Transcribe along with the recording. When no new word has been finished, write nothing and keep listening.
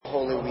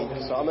Holy Week.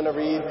 So I'm going to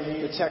read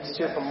the text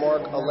here from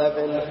Mark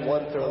 11,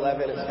 1 through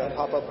 11. It's going to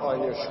pop up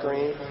on your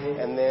screen,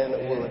 and then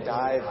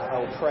I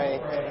will pray,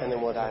 and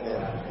then we'll dive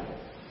in.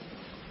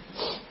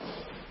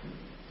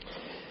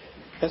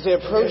 As they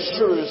approached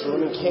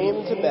Jerusalem and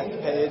came to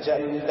Bethphage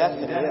at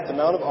Bethany at the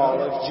Mount of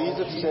Olives,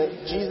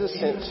 Jesus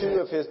sent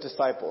two of his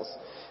disciples,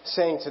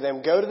 saying to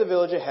them, "Go to the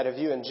village ahead of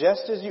you, and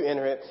just as you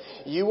enter it,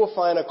 you will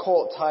find a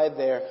colt tied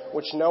there,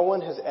 which no one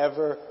has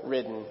ever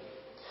ridden.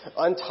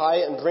 Untie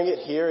it and bring it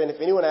here, and if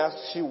anyone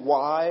asks you,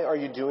 'Why are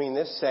you doing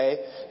this?'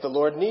 say, 'The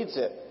Lord needs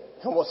it,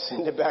 and we'll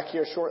send it back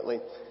here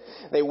shortly.'"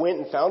 They went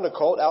and found a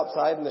colt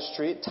outside in the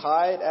street,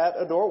 tied at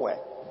a doorway.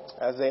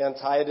 As they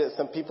untied it,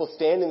 some people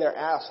standing there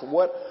asked,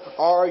 "What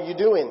are you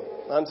doing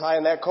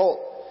untying that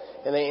colt?"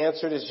 And they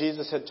answered as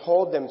Jesus had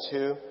told them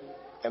to,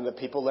 and the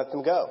people let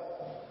them go.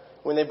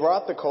 When they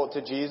brought the colt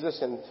to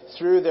Jesus and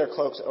threw their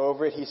cloaks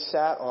over it, he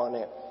sat on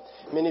it.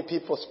 Many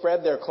people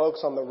spread their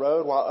cloaks on the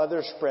road, while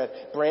others spread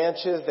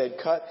branches they'd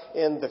cut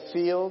in the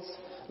fields.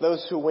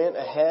 Those who went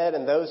ahead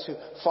and those who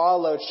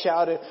followed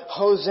shouted,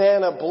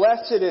 "Hosanna,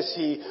 blessed is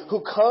he who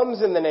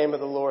comes in the name of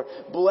the Lord.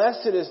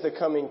 Blessed is the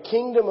coming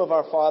kingdom of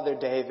our father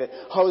David.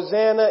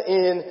 Hosanna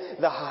in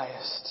the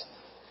highest."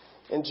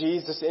 And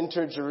Jesus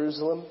entered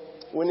Jerusalem,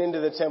 went into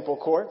the temple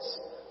courts,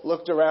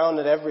 looked around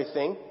at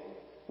everything.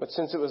 But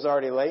since it was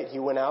already late, he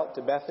went out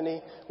to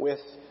Bethany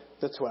with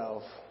the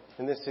 12.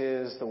 And this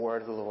is the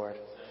word of the Lord.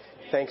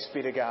 Thanks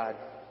be to God.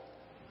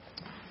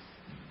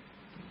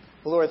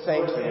 Lord,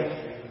 thank you.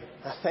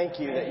 I thank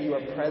you that you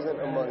are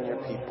present among your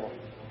people.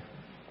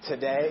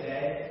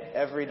 Today,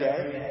 every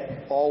day,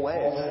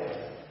 always.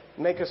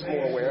 Make us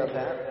more aware of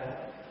that.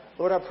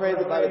 Lord, I pray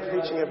that by the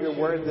preaching of your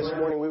word this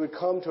morning, we would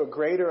come to a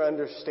greater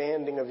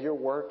understanding of your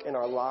work in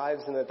our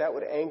lives, and that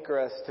would anchor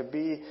us to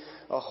be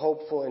a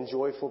hopeful and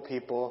joyful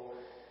people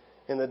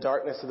in the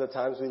darkness of the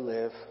times we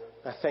live.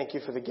 I thank you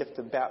for the gift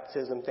of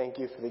baptism. Thank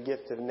you for the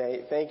gift of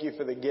Nate. Thank you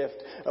for the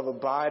gift of a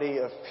body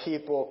of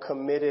people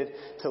committed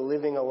to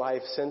living a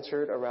life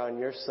centered around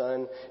your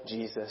Son,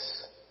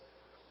 Jesus.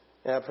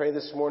 And I pray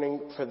this morning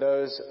for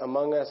those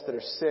among us that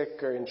are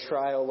sick or in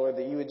trial, Lord,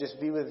 that you would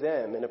just be with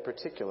them in a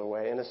particular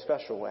way, in a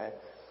special way.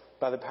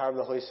 By the power of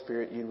the Holy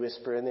Spirit, you'd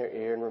whisper in their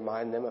ear and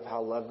remind them of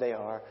how loved they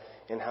are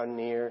and how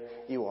near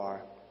you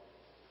are.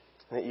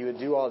 And that you would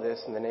do all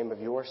this in the name of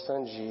your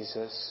Son,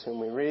 Jesus, whom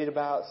we read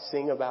about,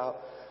 sing about,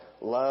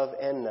 love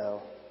and know.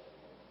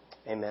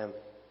 Amen.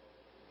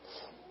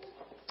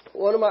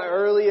 One of my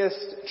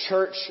earliest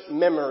church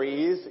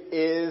memories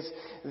is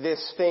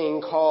this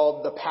thing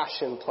called the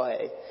Passion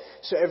Play.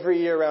 So every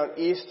year around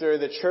Easter,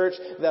 the church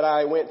that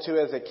I went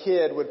to as a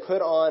kid would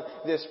put on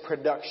this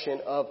production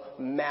of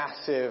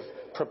massive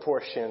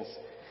proportions.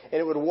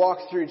 And it would walk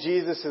through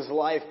Jesus'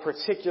 life,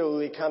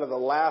 particularly kind of the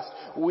last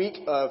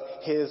week of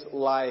his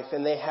life.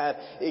 And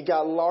it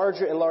got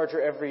larger and larger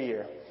every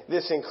year.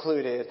 This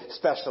included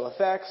special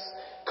effects,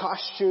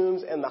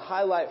 costumes, and the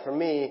highlight for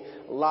me,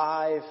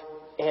 live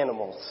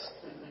animals.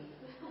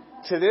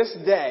 To this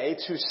day,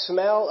 to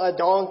smell a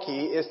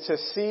donkey is to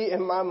see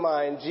in my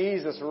mind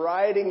Jesus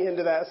riding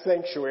into that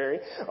sanctuary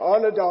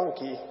on a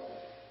donkey,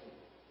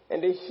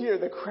 and to hear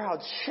the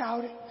crowd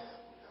shouting,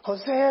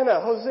 "Hosanna,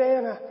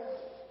 Hosanna,"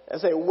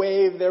 as they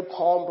wave their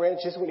palm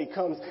branches when he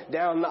comes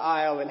down the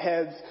aisle and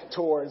heads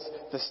towards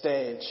the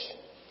stage.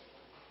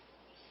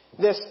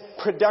 This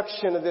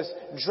production of this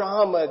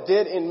drama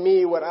did in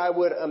me what I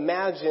would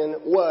imagine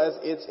was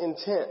its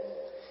intent.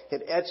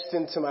 It etched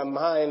into my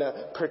mind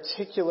a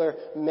particular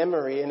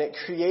memory, and it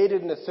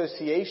created an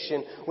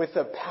association with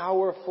a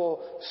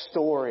powerful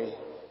story.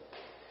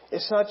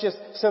 It's not just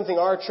something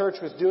our church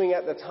was doing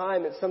at the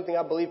time. It's something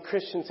I believe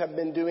Christians have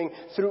been doing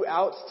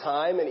throughout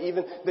time, and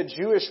even the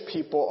Jewish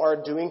people are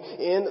doing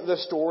in the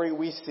story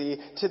we see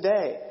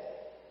today.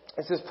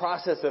 It's this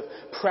process of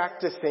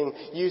practicing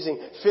using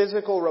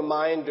physical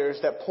reminders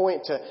that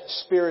point to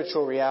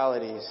spiritual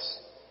realities.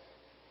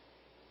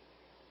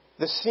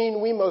 The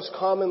scene we most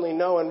commonly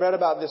know and read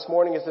about this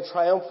morning is the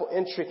triumphal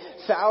entry.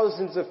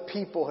 Thousands of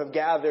people have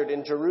gathered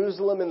in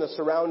Jerusalem and the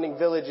surrounding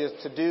villages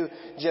to do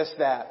just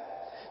that.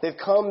 They've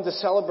come to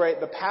celebrate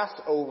the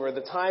Passover,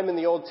 the time in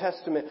the Old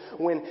Testament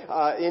when,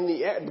 in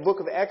the book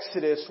of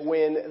Exodus,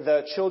 when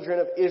the children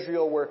of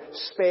Israel were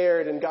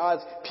spared and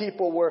God's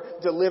people were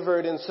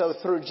delivered. And so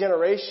through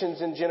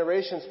generations and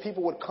generations,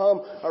 people would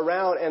come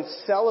around and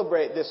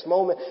celebrate this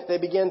moment. They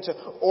began to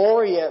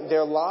orient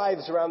their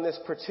lives around this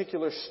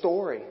particular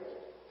story.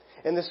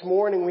 And this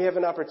morning we have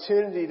an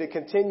opportunity to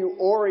continue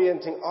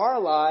orienting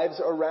our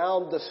lives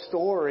around the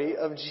story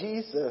of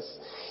Jesus.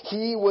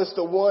 He was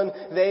the one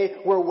they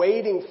were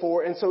waiting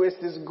for, and so it's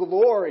this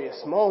glorious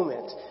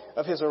moment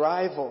of his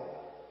arrival.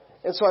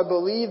 And so I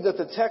believe that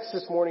the text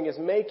this morning is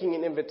making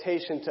an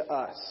invitation to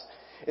us.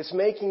 It's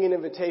making an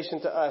invitation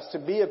to us to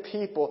be a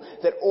people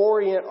that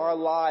orient our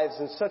lives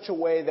in such a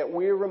way that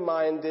we're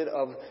reminded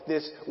of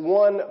this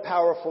one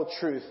powerful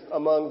truth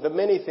among the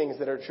many things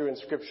that are true in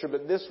Scripture,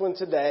 but this one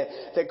today,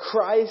 that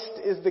Christ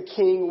is the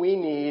King we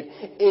need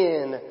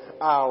in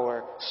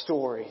our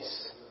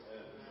stories.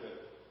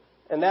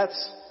 And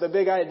that's the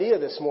big idea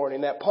this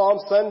morning, that Palm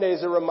Sunday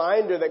is a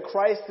reminder that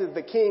Christ is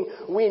the King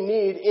we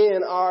need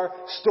in our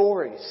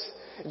stories.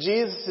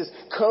 Jesus is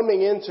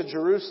coming into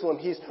Jerusalem.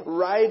 He's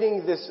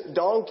riding this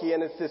donkey,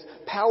 and it's this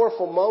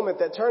powerful moment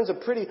that turns a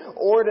pretty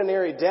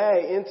ordinary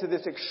day into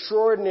this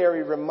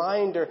extraordinary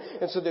reminder.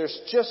 And so there's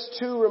just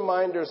two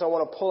reminders I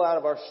want to pull out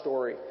of our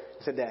story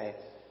today.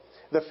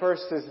 The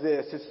first is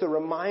this. It's the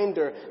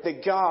reminder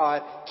that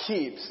God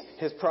keeps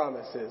His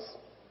promises.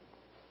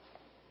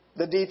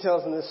 The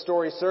details in this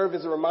story serve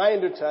as a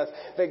reminder to us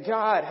that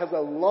God has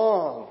a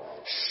long,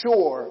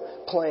 sure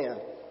plan.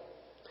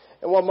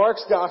 And while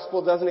Mark's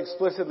gospel doesn't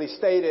explicitly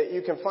state it,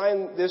 you can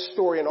find this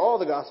story in all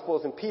the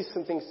gospels and piece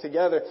some things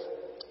together.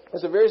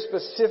 There's a very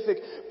specific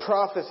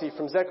prophecy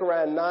from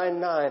Zechariah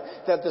 9:9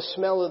 that the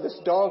smell of this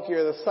donkey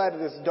or the sight of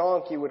this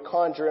donkey would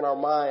conjure in our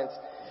minds.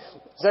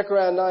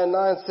 Zechariah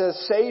 9:9 says,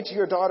 "Say to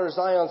your daughter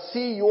Zion,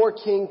 see your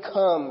king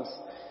comes,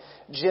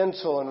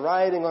 gentle and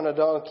riding on a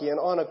donkey and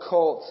on a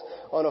colt,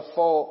 on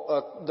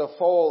the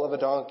foal of a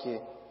donkey."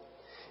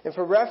 And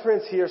for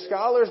reference here,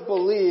 scholars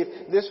believe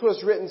this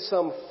was written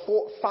some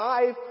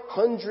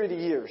 500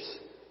 years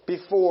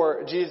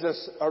before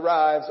Jesus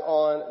arrives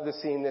on the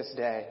scene this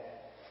day.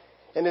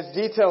 And it's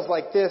details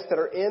like this that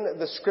are in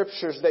the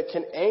scriptures that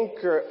can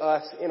anchor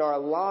us in our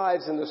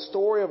lives, in the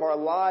story of our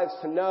lives,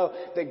 to know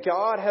that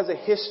God has a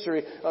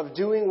history of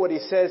doing what He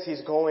says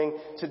He's going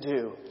to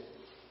do.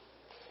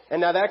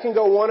 And now that can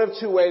go one of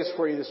two ways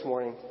for you this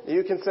morning.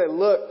 You can say,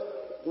 look,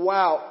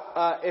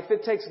 wow, if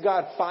it takes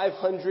God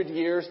 500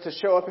 years to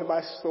show up in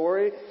my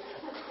story,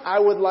 I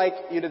would like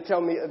you to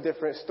tell me a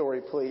different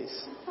story,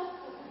 please.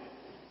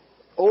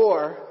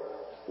 Or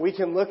we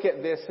can look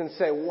at this and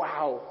say,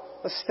 wow,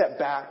 let's step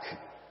back.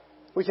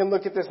 We can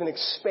look at this and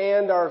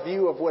expand our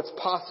view of what's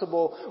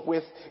possible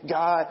with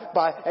God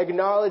by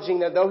acknowledging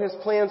that though His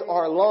plans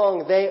are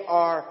long, they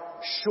are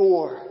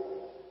sure.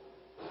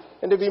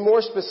 And to be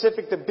more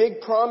specific, the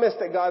big promise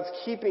that God's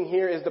keeping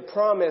here is the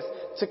promise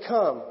to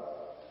come.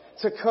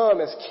 To come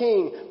as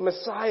King,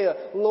 Messiah,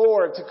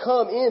 Lord, to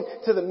come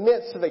into the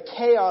midst of the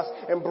chaos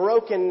and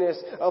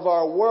brokenness of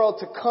our world,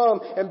 to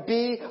come and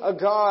be a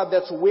God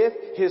that's with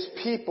His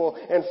people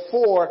and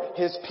for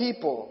His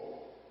people.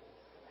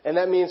 And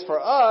that means for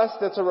us,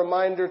 that's a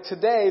reminder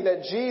today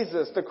that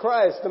Jesus, the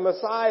Christ, the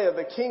Messiah,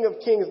 the King of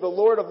Kings, the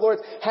Lord of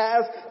Lords,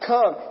 has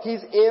come.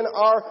 He's in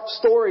our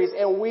stories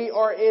and we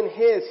are in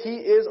His. He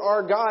is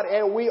our God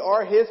and we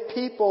are His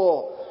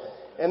people.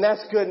 And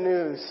that's good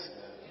news.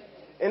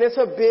 And it's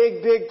a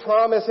big, big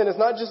promise. And it's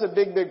not just a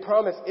big, big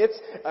promise. It's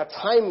a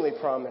timely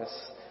promise.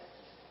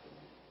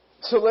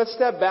 So let's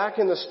step back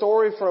in the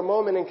story for a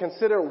moment and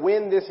consider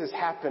when this is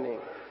happening.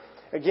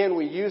 Again,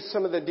 we use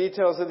some of the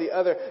details of the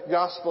other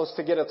Gospels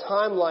to get a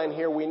timeline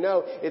here. We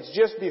know it's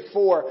just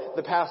before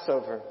the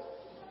Passover.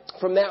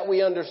 From that,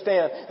 we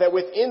understand that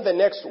within the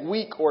next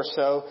week or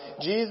so,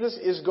 Jesus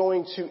is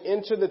going to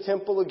enter the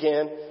temple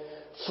again,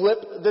 flip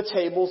the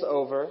tables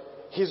over.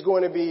 He's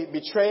going to be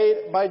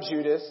betrayed by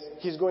Judas.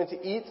 He's going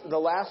to eat the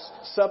Last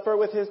Supper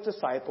with His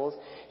disciples.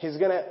 He's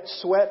going to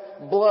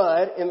sweat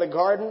blood in the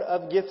Garden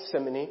of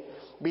Gethsemane,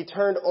 be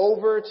turned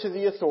over to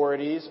the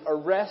authorities,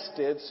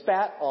 arrested,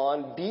 spat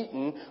on,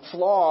 beaten,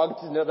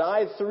 flogged,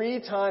 denied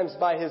 3 times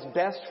by His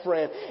best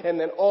friend, and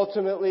then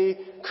ultimately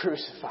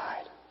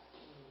crucified.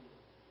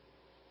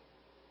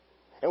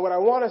 And what I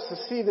want us to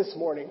see this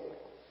morning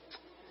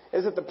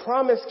is that the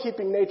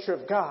promise-keeping nature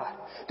of God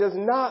does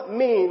not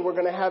mean we're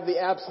going to have the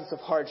absence of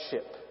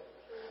hardship.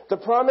 The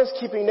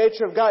promise-keeping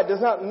nature of God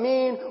does not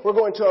mean we're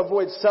going to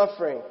avoid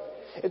suffering.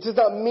 It does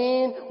not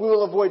mean we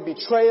will avoid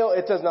betrayal.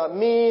 It does not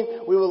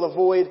mean we will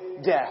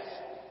avoid death.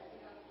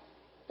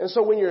 And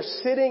so when you're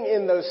sitting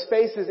in those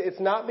spaces, it's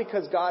not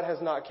because God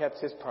has not kept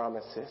His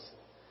promises.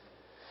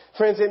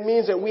 Friends, it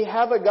means that we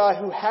have a God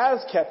who has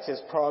kept His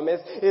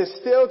promise, is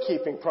still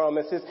keeping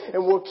promises,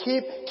 and will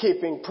keep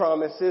keeping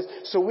promises,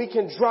 so we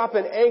can drop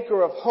an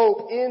anchor of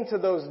hope into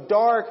those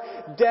dark,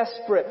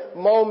 desperate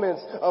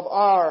moments of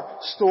our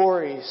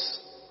stories,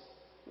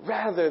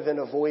 rather than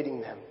avoiding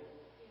them.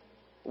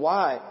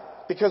 Why?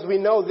 Because we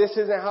know this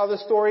isn't how the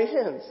story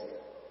ends.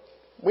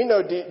 We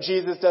know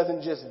Jesus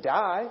doesn't just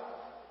die.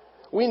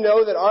 We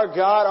know that our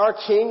God, our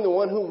King, the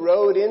one who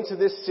rode into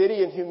this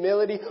city in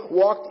humility,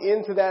 walked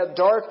into that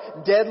dark,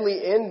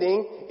 deadly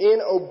ending in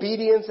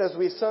obedience as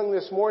we sung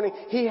this morning.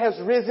 He has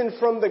risen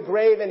from the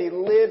grave and He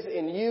lives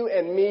in you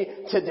and me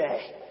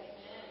today.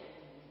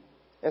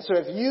 And so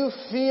if you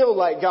feel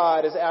like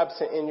God is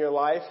absent in your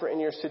life or in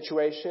your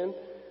situation,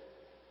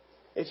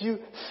 if you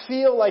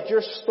feel like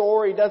your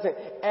story doesn't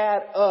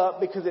add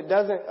up because it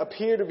doesn't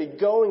appear to be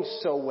going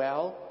so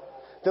well,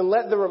 then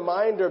let the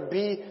reminder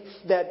be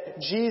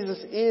that Jesus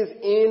is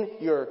in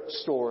your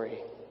story.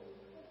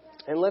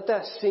 And let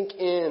that sink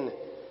in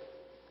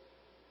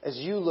as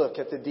you look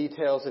at the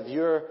details of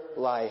your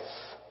life.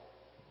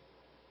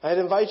 I'd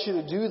invite you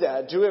to do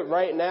that. Do it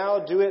right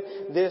now. Do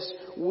it this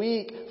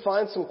week.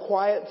 Find some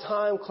quiet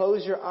time.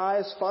 Close your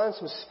eyes. Find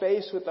some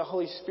space with the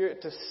Holy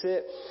Spirit to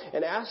sit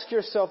and ask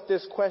yourself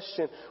this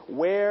question: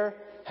 where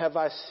have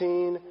I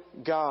seen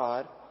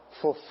God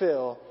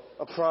fulfill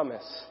a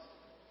promise?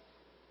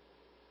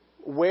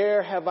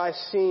 Where have I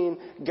seen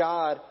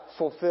God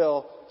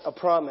fulfill a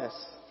promise?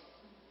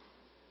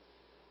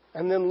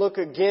 And then look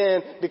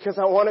again, because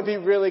I want to be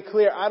really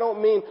clear. I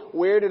don't mean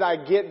where did I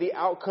get the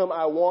outcome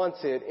I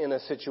wanted in a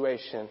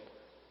situation.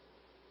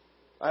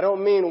 I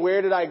don't mean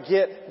where did I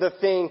get the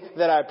thing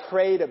that I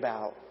prayed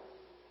about.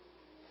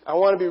 I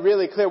want to be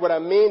really clear. What I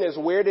mean is,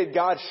 where did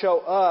God show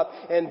up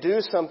and do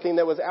something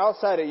that was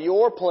outside of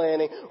your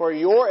planning or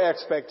your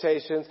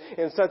expectations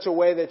in such a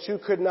way that you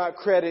could not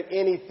credit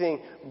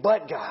anything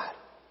but God?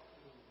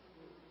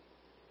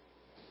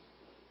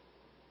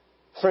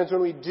 Friends,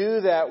 when we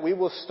do that, we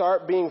will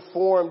start being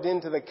formed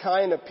into the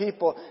kind of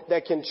people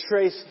that can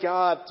trace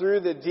God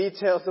through the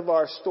details of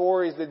our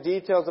stories, the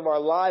details of our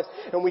lives,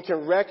 and we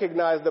can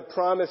recognize the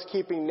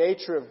promise-keeping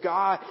nature of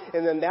God,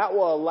 and then that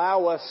will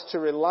allow us to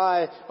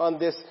rely on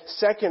this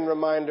second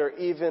reminder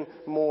even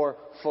more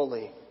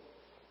fully.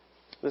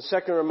 The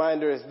second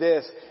reminder is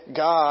this: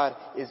 God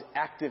is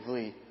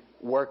actively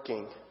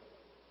working.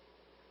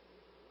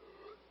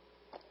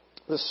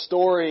 The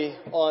story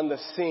on the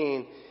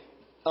scene,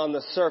 on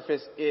the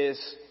surface, is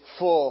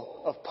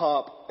full of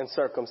pomp and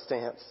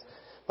circumstance.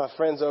 My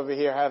friends over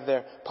here have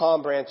their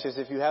palm branches.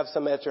 If you have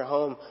some at your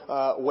home,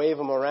 wave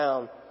them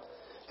around.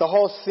 The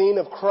whole scene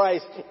of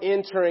Christ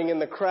entering in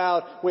the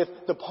crowd with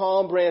the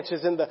palm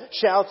branches and the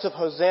shouts of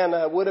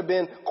Hosanna would have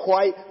been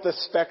quite the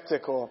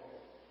spectacle.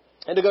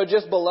 And to go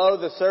just below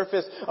the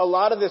surface, a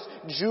lot of this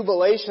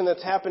jubilation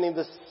that's happening,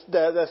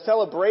 the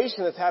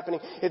celebration that's happening,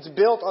 it's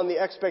built on the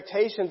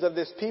expectations of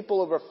this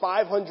people over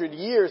 500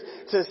 years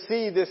to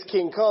see this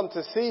king come,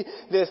 to see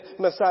this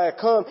Messiah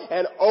come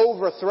and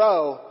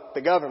overthrow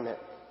the government.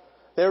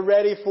 They're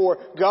ready for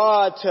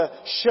God to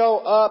show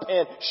up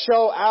and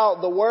show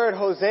out. The word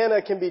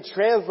Hosanna can be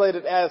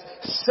translated as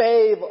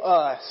save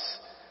us.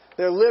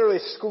 They're literally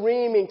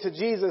screaming to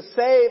Jesus,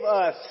 save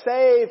us,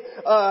 save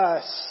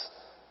us.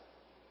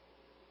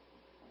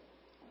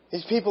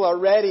 These people are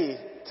ready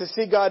to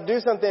see God do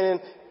something, and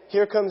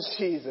here comes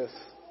Jesus.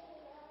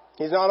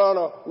 He's not on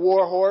a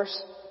war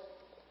horse.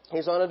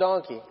 He's on a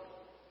donkey.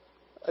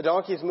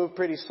 Donkeys move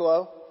pretty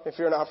slow, if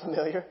you're not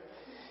familiar.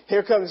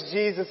 Here comes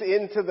Jesus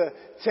into the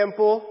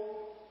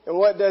temple, and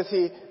what does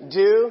he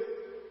do?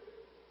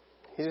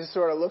 He just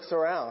sort of looks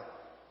around,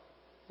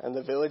 and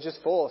the village is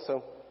full,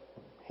 so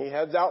he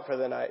heads out for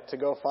the night to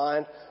go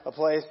find a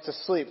place to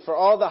sleep. For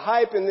all the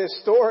hype in this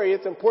story,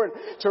 it's important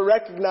to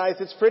recognize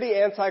it's pretty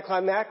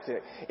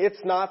anticlimactic. It's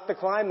not the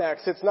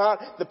climax. It's not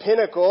the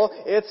pinnacle.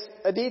 It's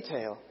a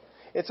detail.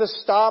 It's a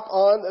stop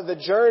on the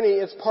journey.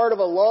 It's part of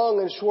a long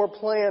and sure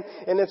plan.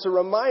 And it's a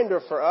reminder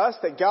for us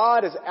that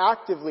God is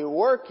actively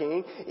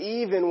working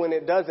even when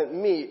it doesn't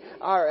meet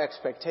our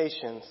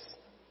expectations.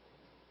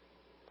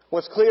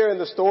 What's clear in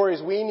the story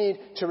is we need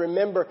to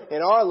remember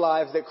in our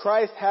lives that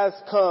Christ has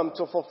come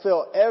to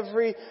fulfill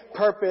every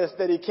purpose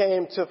that He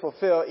came to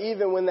fulfill,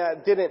 even when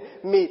that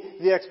didn't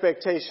meet the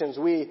expectations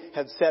we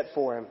had set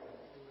for Him.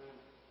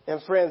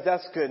 And friends,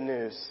 that's good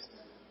news.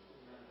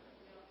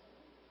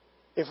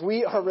 If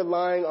we are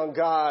relying on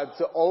God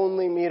to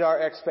only meet our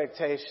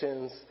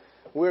expectations,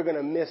 we're going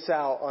to miss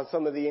out on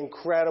some of the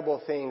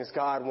incredible things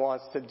God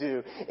wants to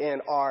do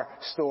in our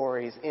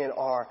stories, in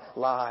our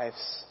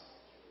lives.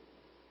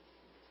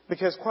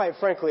 Because quite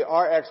frankly,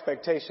 our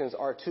expectations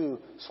are too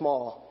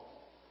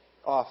small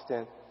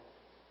often.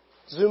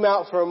 Zoom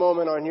out for a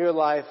moment on your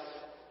life.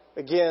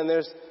 Again,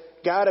 there's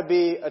got to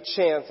be a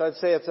chance. I'd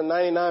say it's a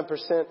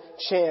 99%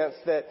 chance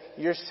that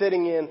you're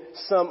sitting in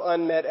some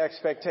unmet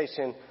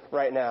expectation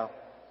right now.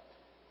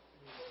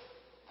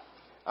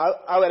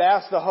 I would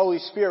ask the Holy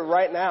Spirit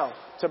right now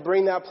to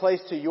bring that place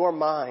to your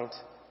mind.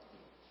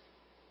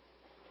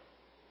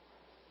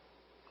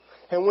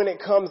 And when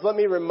it comes, let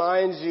me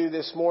remind you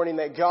this morning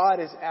that God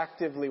is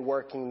actively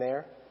working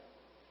there.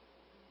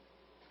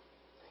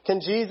 Can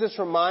Jesus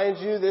remind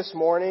you this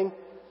morning,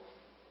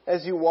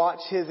 as you watch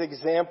His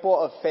example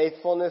of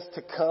faithfulness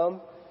to come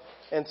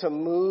and to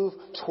move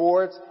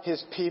towards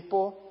His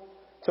people,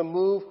 to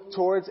move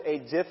towards a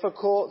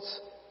difficult,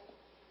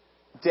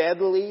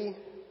 deadly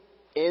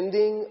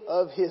ending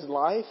of His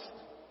life?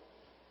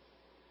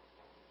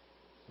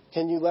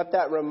 Can you let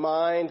that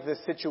remind the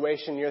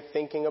situation you're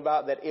thinking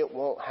about that it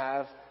won't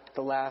have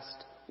the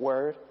last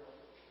word?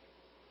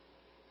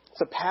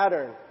 It's a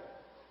pattern.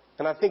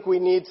 And I think we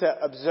need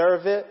to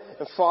observe it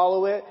and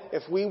follow it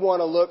if we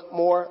want to look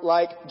more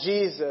like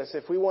Jesus,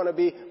 if we want to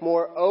be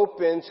more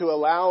open to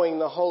allowing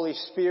the Holy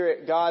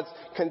Spirit, God's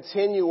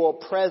continual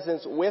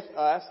presence with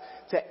us,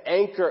 to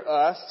anchor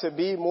us, to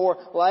be more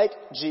like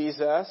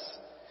Jesus.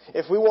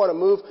 If we want to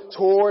move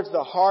towards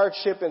the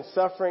hardship and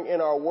suffering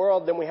in our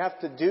world, then we have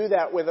to do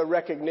that with a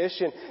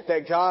recognition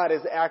that God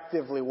is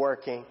actively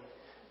working.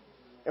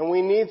 And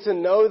we need to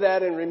know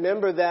that and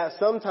remember that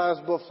sometimes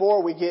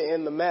before we get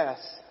in the mess.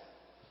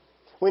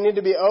 We need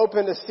to be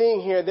open to seeing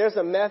here there's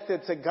a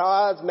method to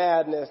God's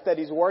madness, that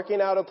He's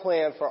working out a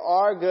plan for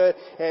our good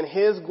and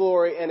His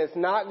glory, and it's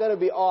not going to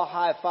be all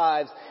high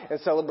fives and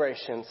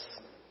celebrations.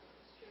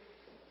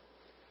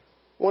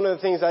 One of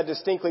the things I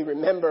distinctly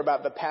remember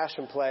about the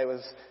Passion Play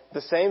was the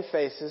same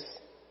faces,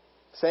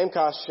 same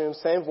costumes,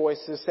 same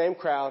voices, same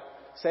crowd,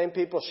 same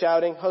people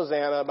shouting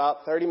Hosanna.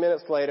 About 30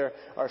 minutes later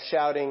are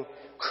shouting,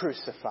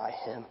 crucify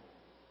him.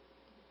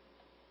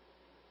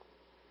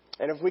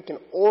 And if we can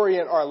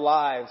orient our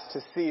lives to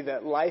see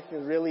that life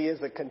really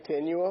is a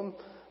continuum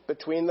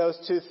between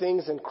those two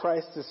things and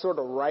Christ is sort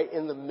of right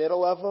in the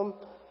middle of them,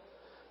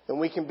 then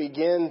we can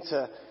begin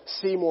to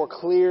see more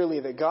clearly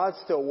that God's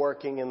still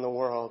working in the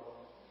world,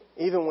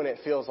 even when it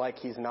feels like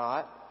He's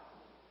not.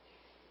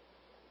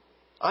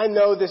 I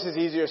know this is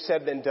easier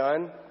said than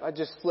done. I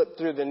just flipped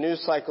through the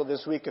news cycle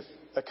this week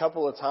a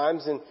couple of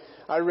times, and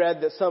I read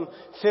that some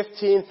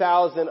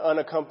 15,000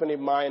 unaccompanied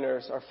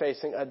minors are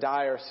facing a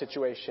dire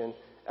situation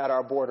at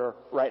our border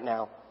right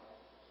now.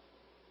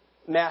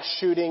 Mass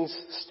shootings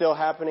still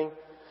happening.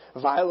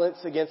 Violence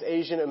against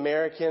Asian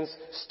Americans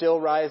still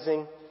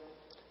rising.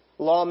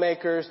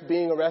 Lawmakers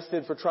being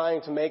arrested for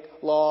trying to make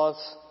laws.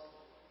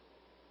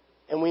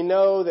 And we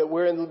know that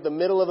we're in the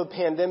middle of a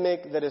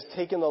pandemic that has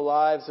taken the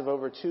lives of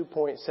over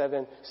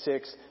 2.76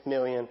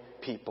 million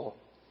people.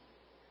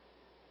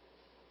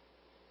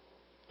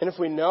 And if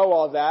we know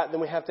all that, then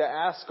we have to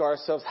ask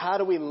ourselves, how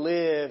do we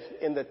live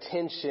in the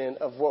tension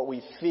of what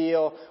we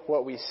feel,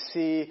 what we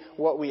see,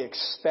 what we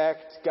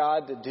expect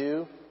God to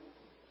do?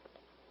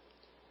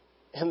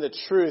 And the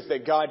truth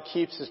that God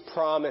keeps His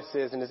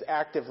promises and is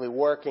actively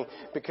working,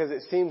 because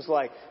it seems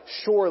like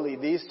surely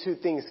these two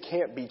things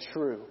can't be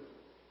true.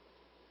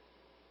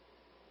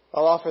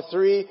 I'll offer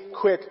 3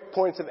 quick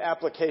points of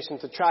application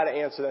to try to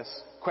answer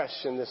this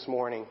question this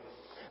morning.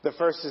 The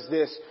first is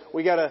this: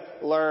 we got to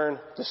learn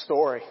the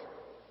story.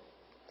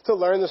 To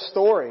learn the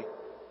story.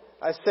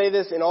 I say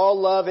this in all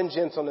love and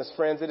gentleness,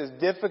 friends. It is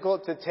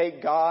difficult to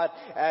take God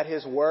at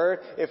His word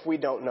if we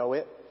don't know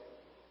it,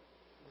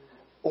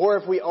 or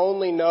if we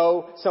only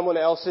know someone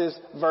else's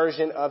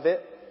version of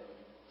it.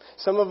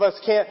 Some of us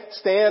can't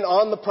stand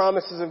on the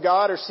promises of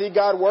God or see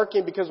God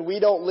working because we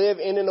don't live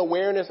in an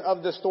awareness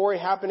of the story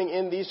happening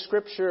in these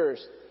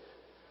scriptures.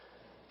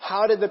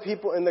 How did the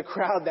people in the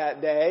crowd that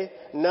day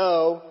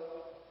know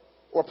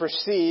or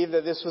perceive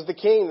that this was the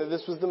King, that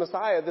this was the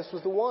Messiah, this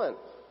was the one?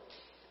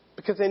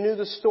 Because they knew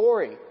the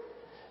story.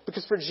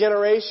 Because for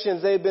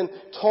generations they had been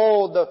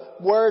told the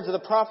words of the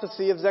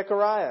prophecy of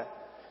Zechariah.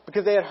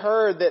 Because they had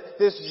heard that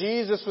this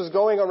Jesus was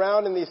going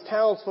around in these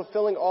towns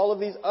fulfilling all of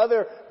these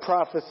other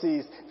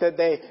prophecies that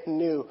they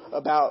knew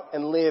about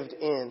and lived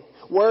in.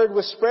 Word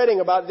was spreading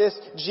about this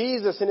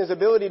Jesus and His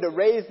ability to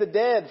raise the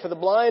dead, for the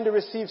blind to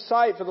receive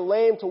sight, for the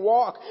lame to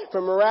walk,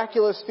 for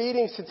miraculous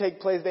feedings to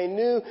take place. They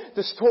knew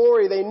the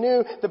story. They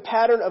knew the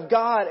pattern of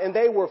God, and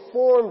they were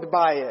formed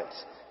by it.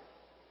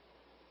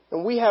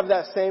 And we have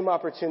that same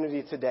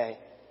opportunity today.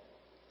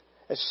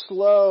 A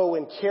slow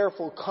and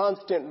careful,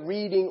 constant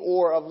reading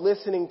or of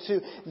listening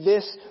to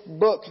this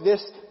book,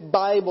 this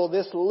Bible,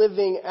 this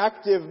living,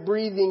 active,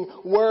 breathing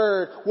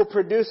Word will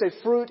produce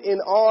a fruit in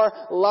our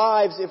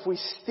lives if we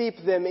steep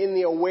them in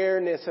the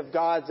awareness of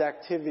God's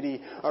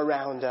activity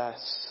around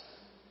us.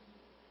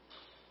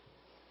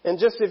 And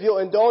just if you'll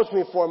indulge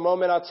me for a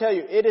moment, I'll tell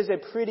you, it is a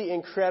pretty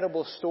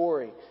incredible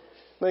story.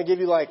 I'm going to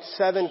give you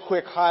 7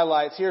 quick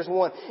highlights. Here's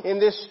one. In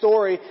this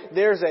story,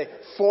 there's a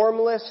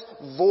formless,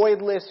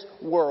 voidless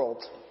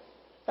world.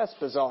 That's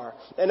bizarre.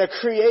 And a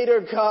creator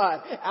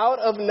God, out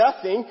of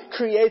nothing,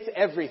 creates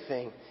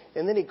everything.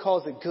 And then He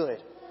calls it good.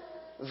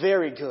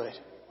 Very good.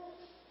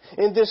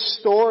 In this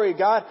story,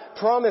 God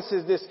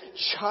promises this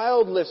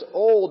childless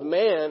old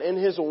man and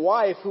his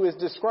wife, who is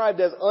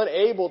described as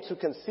unable to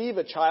conceive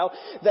a child,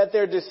 that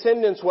their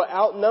descendants will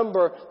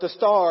outnumber the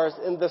stars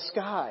in the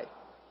sky.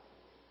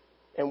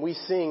 And we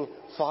sing,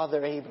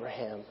 Father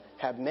Abraham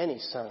had many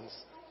sons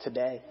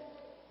today.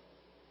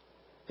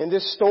 In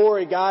this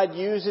story, God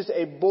uses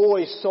a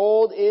boy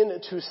sold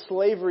into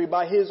slavery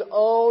by his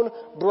own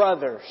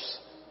brothers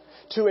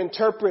to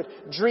interpret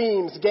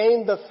dreams,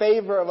 gain the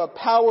favor of a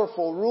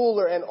powerful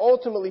ruler, and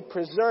ultimately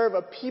preserve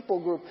a people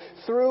group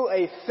through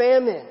a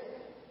famine.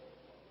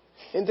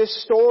 In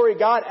this story,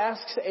 God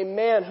asks a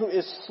man who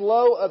is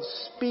slow of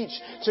speech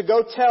to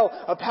go tell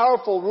a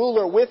powerful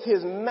ruler with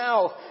his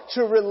mouth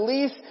to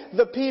release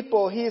the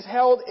people he's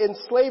held in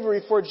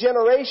slavery for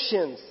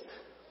generations.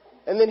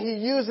 And then He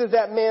uses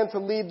that man to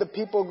lead the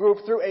people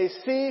group through a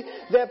sea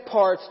that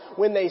parts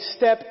when they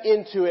step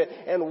into it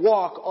and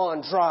walk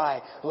on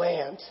dry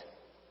land.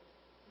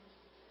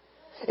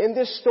 In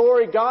this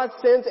story, God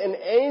sends an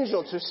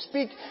angel to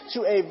speak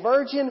to a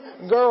virgin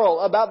girl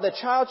about the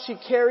child she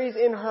carries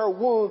in her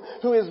womb,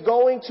 who is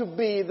going to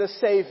be the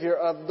Savior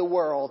of the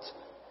world.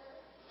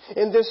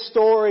 In this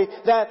story,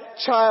 that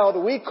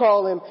child, we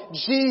call Him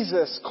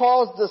Jesus,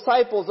 calls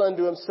disciples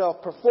unto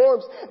Himself,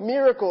 performs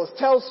miracles,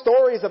 tells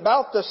stories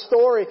about the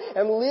story,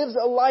 and lives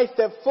a life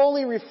that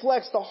fully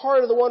reflects the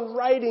heart of the one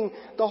writing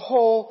the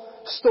whole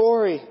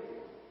story.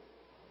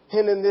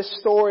 And in this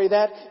story,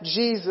 that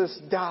Jesus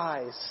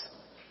dies.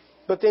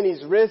 But then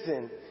He's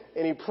risen,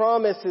 and He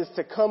promises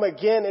to come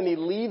again, and He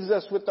leaves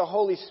us with the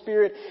Holy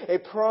Spirit, a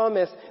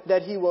promise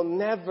that He will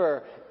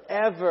never,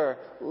 ever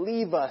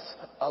leave us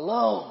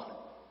alone.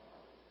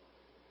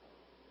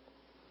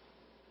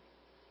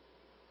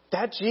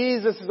 That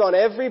Jesus is on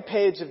every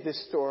page of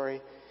this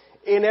story,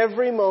 in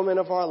every moment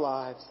of our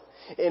lives,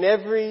 in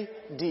every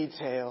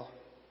detail.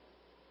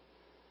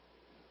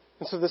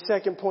 And so the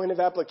second point of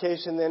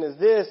application then is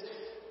this: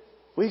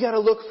 we got to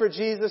look for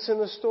Jesus in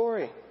the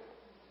story.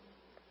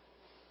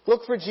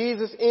 Look for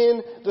Jesus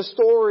in the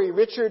story.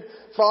 Richard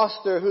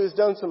Foster, who's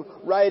done some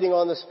writing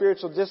on the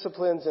spiritual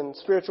disciplines and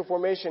spiritual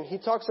formation, he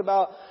talks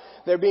about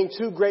there being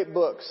two great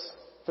books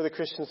for the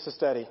Christians to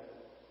study.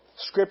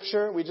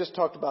 Scripture, we just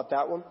talked about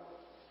that one,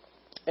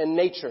 and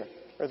nature,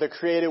 or the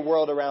created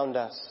world around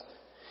us.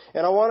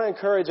 And I want to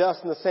encourage us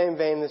in the same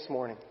vein this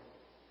morning.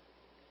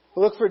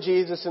 Look for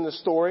Jesus in the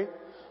story.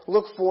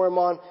 Look for Him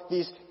on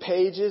these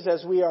pages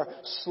as we are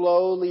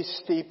slowly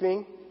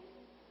steeping.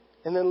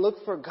 And then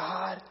look for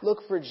God, look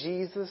for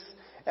Jesus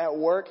at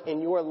work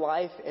in your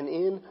life and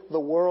in the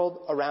world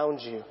around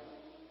you.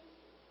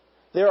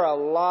 There are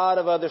a lot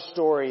of other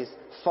stories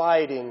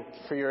fighting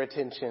for your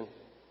attention.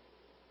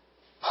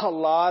 A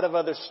lot of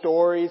other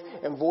stories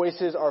and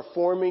voices are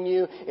forming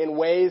you in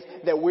ways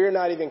that we're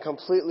not even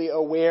completely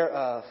aware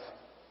of.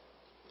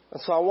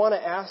 And so I want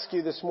to ask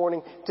you this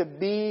morning to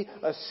be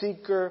a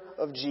seeker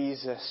of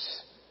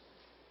Jesus,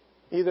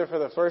 either for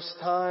the first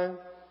time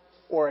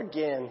or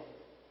again.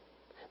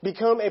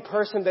 Become a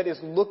person that is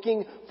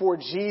looking for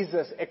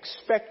Jesus,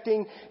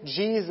 expecting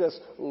Jesus,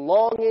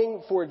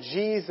 longing for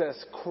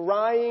Jesus,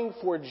 crying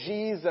for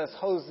Jesus.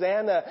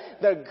 Hosanna,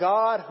 the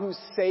God who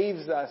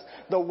saves us,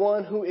 the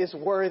one who is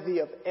worthy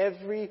of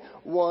every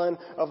one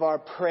of our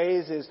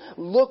praises.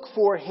 Look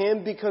for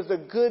Him, because the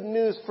good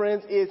news,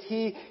 friends, is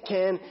He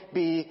can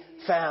be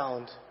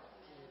found.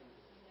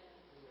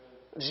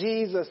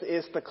 Jesus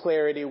is the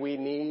clarity we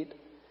need.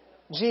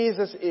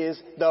 Jesus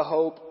is the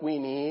hope we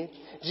need.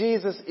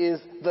 Jesus is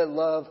the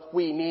love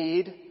we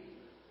need.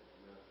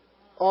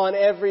 On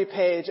every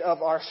page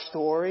of our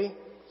story.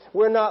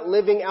 We're not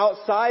living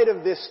outside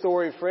of this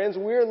story, friends.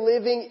 We're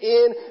living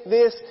in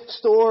this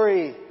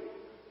story.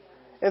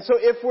 And so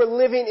if we're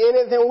living in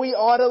it, then we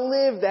ought to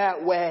live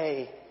that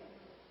way.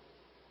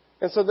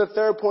 And so the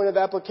third point of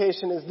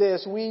application is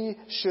this: we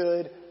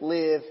should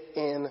live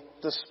in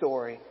the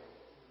story.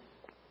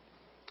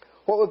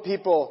 What would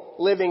people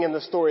living in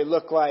the story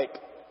look like?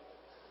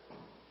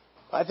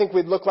 I think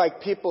we'd look like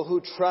people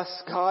who trust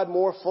God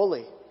more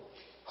fully,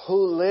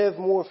 who live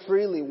more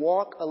freely,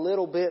 walk a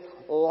little bit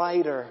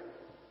lighter.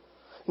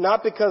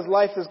 Not because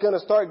life is going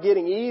to start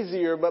getting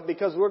easier, but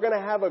because we're going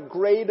to have a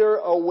greater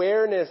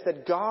awareness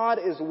that God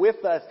is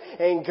with us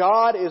and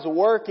God is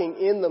working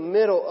in the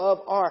middle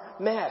of our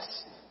mess.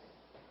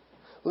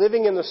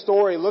 Living in the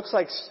story looks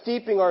like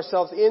steeping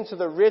ourselves into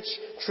the rich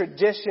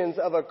traditions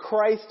of a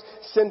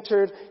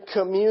Christ-centered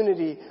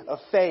community of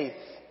faith.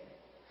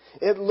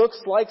 It looks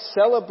like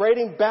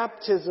celebrating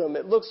baptism.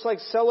 It looks like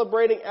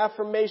celebrating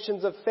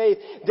affirmations of faith,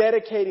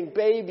 dedicating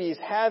babies,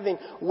 having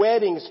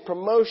weddings,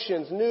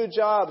 promotions, new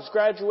jobs,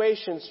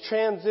 graduations,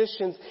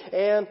 transitions,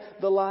 and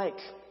the like.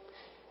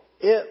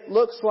 It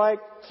looks like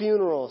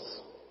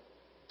funerals.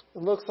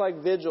 It looks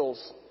like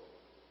vigils.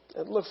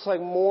 It looks like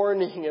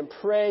mourning and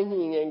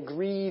praying and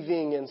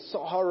grieving and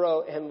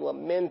sorrow and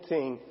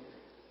lamenting.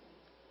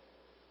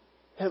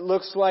 It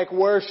looks like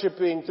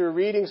worshiping through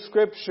reading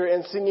Scripture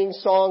and singing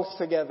songs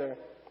together.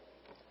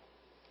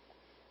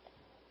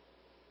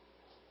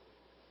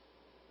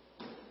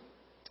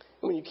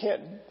 When you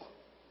can't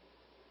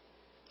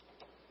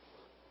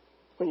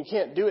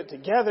do it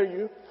together,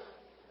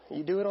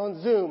 you do it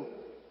on Zoom.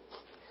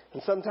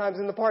 And sometimes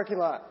in the parking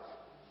lot.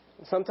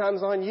 And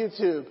sometimes on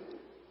YouTube.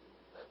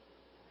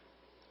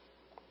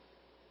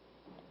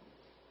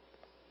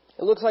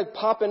 It looks like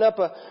popping up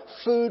a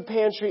food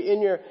pantry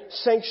in your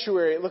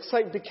sanctuary. It looks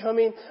like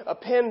becoming a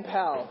pen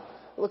pal.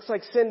 It looks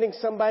like sending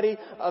somebody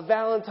a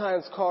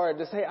Valentine's card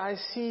to say, I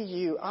see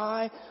you,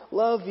 I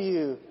love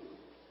you.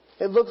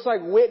 It looks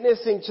like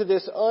witnessing to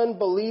this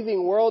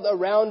unbelieving world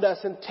around us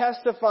and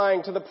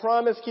testifying to the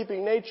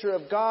promise-keeping nature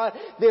of God,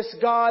 this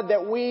God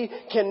that we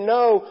can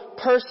know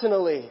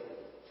personally.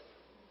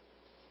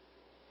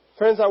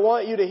 Friends, I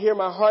want you to hear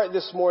my heart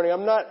this morning.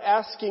 I'm not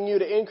asking you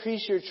to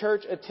increase your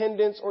church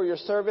attendance or your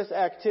service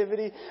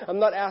activity. I'm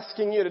not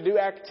asking you to do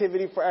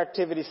activity for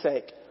activity's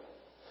sake.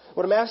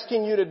 What I'm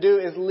asking you to do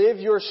is live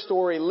your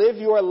story, live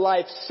your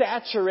life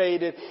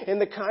saturated in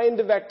the kind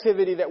of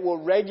activity that will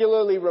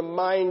regularly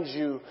remind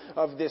you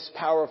of this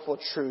powerful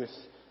truth.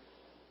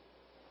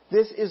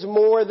 This is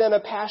more than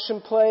a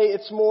passion play.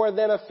 It's more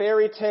than a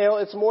fairy tale.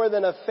 It's more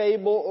than a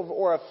fable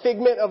or a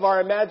figment of our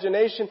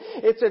imagination.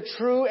 It's a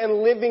true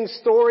and living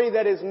story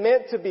that is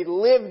meant to be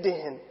lived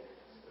in.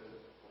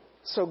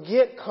 So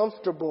get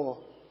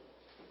comfortable.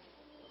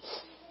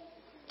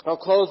 I'll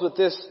close with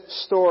this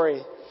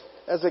story.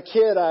 As a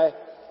kid, I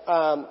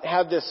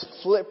had this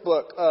flip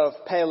book of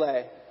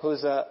Pelé,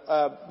 who's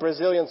a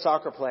Brazilian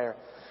soccer player.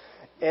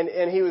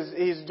 And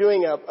he's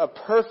doing a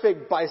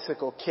perfect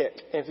bicycle kick.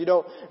 And if you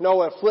don't know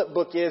what a flip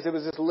book is, it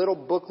was this little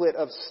booklet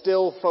of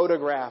still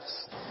photographs.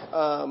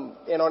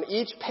 And on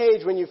each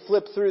page, when you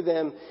flip through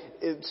them,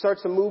 it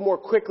starts to move more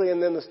quickly,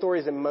 and then the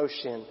story's in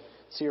motion.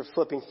 So you're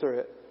flipping through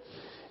it.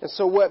 And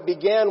so what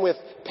began with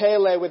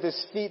Pele with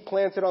his feet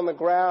planted on the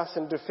grass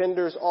and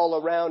defenders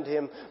all around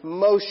him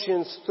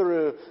motions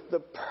through the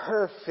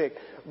perfect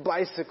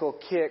bicycle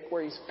kick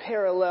where he's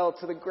parallel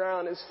to the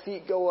ground, his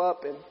feet go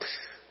up, and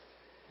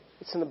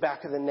it's in the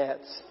back of the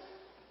nets.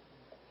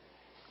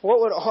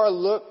 What would our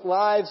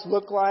lives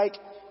look like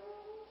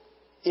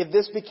if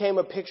this became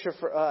a picture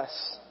for us?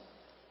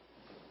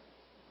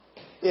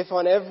 If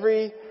on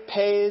every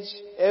page,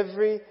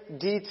 every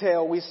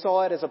detail, we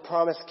saw it as a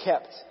promise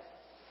kept.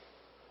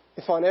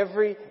 If on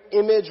every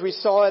image we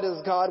saw it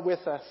as God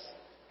with us.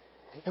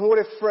 And what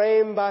if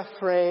frame by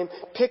frame,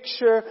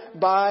 picture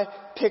by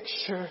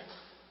picture,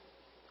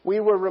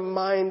 we were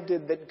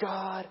reminded that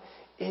God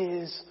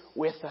is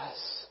with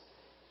us.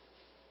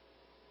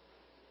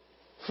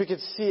 If we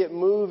could see it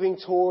moving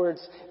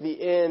towards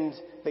the end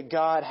that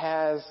God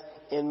has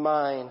in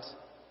mind.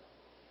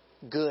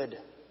 Good.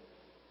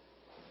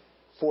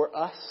 For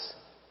us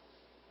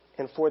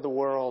and for the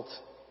world.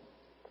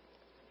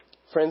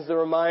 Friends, the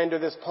reminder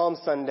this Palm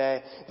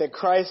Sunday that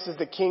Christ is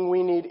the King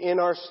we need in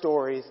our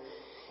stories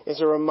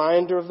is a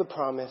reminder of the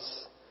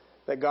promise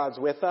that God's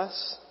with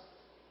us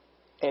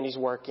and He's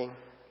working.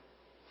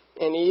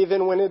 And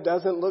even when it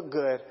doesn't look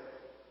good,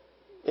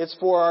 it's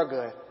for our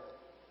good.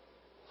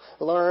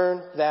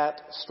 Learn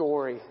that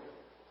story.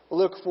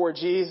 Look for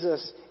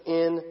Jesus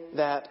in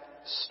that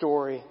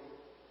story.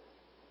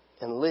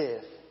 And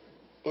live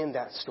in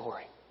that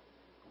story.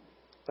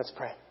 Let's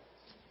pray.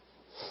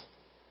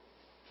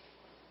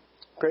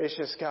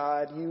 Gracious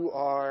God, you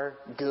are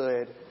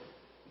good.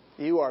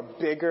 You are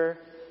bigger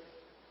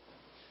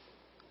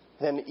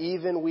than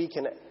even we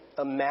can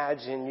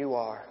imagine you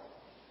are.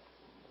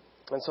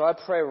 And so I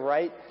pray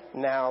right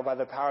now by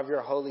the power of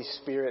your Holy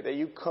Spirit that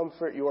you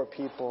comfort your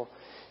people.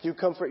 You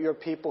comfort your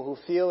people who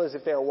feel as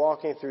if they are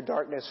walking through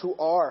darkness, who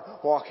are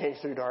walking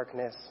through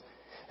darkness,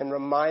 and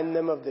remind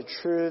them of the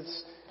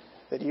truths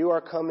that you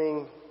are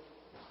coming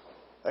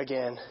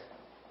again.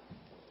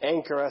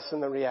 Anchor us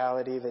in the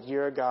reality that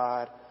you're a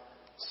God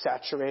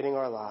saturating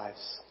our lives.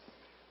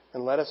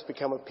 And let us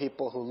become a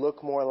people who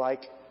look more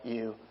like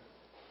you,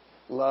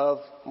 love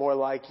more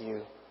like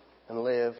you, and live